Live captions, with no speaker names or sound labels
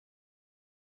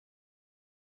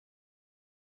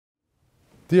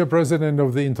Dear President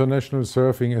of the International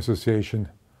Surfing Association,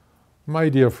 my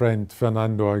dear friend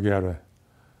Fernando Aguirre,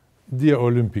 dear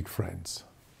Olympic friends,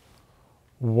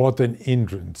 what an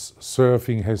entrance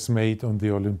surfing has made on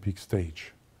the Olympic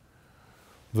stage.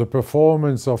 The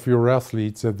performance of your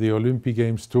athletes at the Olympic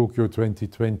Games Tokyo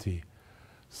 2020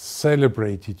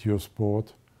 celebrated your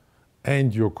sport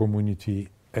and your community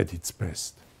at its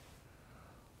best.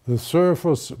 The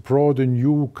surfers brought a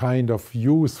new kind of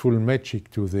youthful magic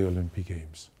to the Olympic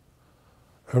Games,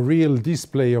 a real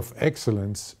display of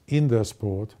excellence in their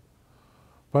sport,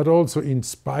 but also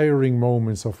inspiring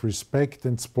moments of respect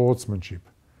and sportsmanship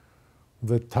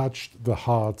that touched the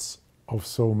hearts of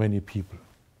so many people.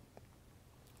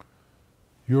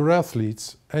 Your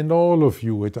athletes and all of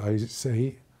you at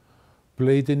ISA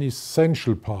played an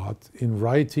essential part in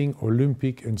writing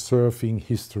Olympic and surfing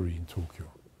history in Tokyo.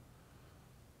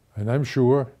 And I'm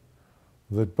sure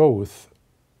that both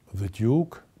the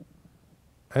Duke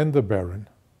and the Baron,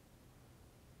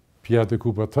 Pierre de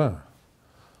Coubertin,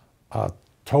 are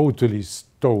totally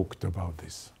stoked about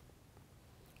this.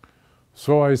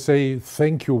 So I say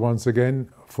thank you once again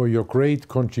for your great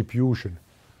contribution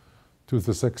to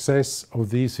the success of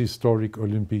these historic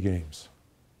Olympic Games.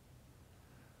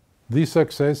 This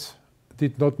success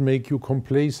did not make you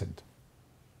complacent.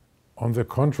 On the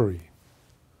contrary,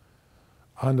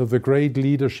 under the great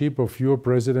leadership of your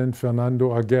President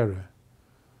Fernando Aguirre,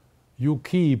 you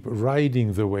keep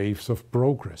riding the waves of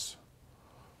progress,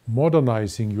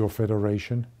 modernizing your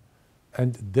federation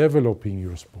and developing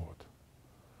your sport.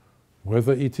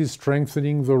 Whether it is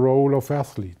strengthening the role of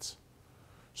athletes,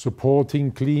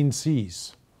 supporting clean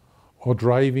seas, or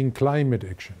driving climate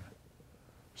action,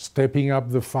 stepping up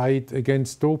the fight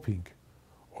against doping,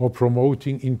 or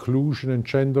promoting inclusion and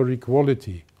gender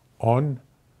equality on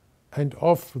and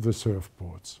off the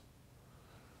surfboards.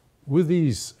 With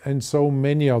these and so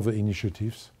many other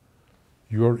initiatives,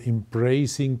 you are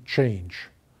embracing change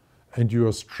and you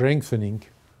are strengthening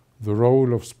the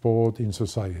role of sport in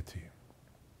society.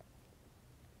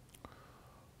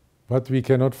 But we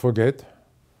cannot forget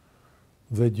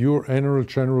that your annual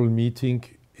general meeting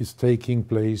is taking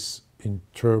place in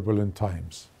turbulent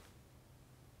times.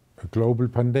 A global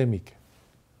pandemic,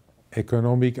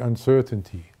 economic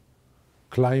uncertainty,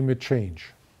 climate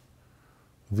change.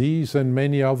 These and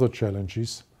many other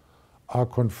challenges are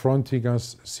confronting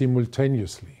us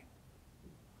simultaneously.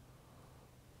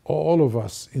 All of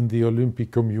us in the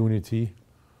Olympic community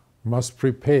must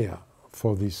prepare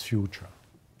for this future.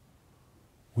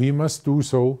 We must do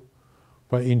so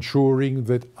by ensuring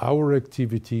that our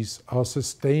activities are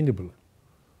sustainable,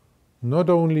 not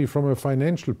only from a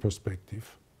financial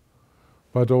perspective,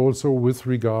 but also with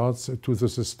regards to the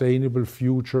sustainable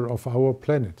future of our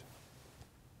planet.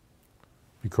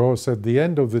 Because at the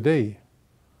end of the day,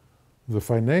 the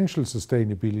financial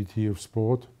sustainability of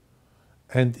sport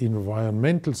and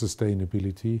environmental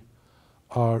sustainability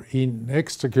are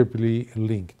inextricably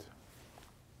linked.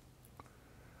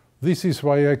 This is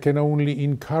why I can only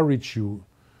encourage you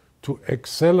to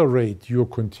accelerate your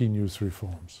continuous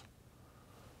reforms.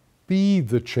 Be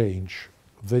the change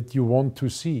that you want to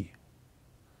see.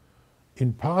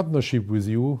 In partnership with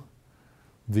you,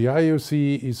 the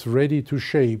IOC is ready to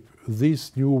shape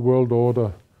this new world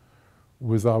order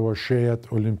with our shared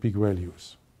Olympic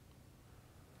values.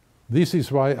 This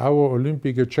is why our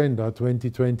Olympic Agenda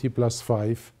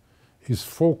 2020+5 is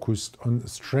focused on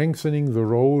strengthening the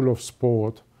role of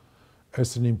sport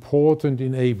as an important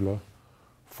enabler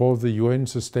for the UN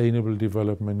Sustainable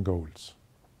Development Goals.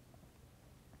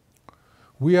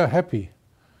 We are happy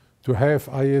to have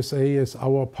ISA as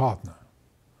our partner.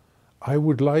 I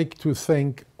would like to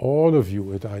thank all of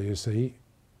you at ISA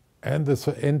and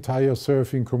the entire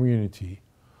surfing community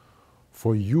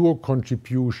for your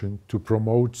contribution to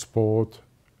promote sport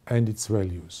and its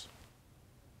values.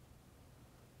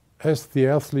 As the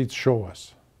athletes show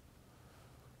us,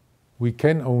 we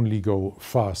can only go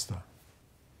faster,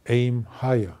 aim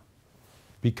higher,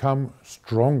 become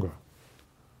stronger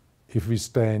if we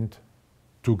stand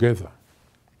together.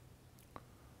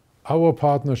 Our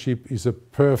partnership is a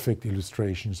perfect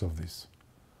illustration of this.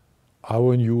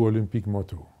 Our new Olympic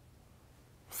motto: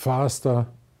 faster,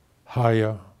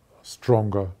 higher,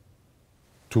 stronger,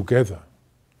 together.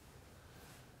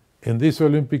 In this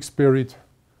Olympic spirit,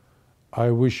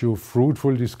 I wish you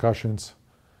fruitful discussions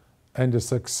and a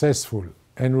successful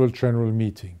annual general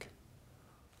meeting.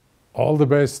 All the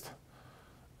best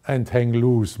and hang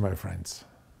loose, my friends.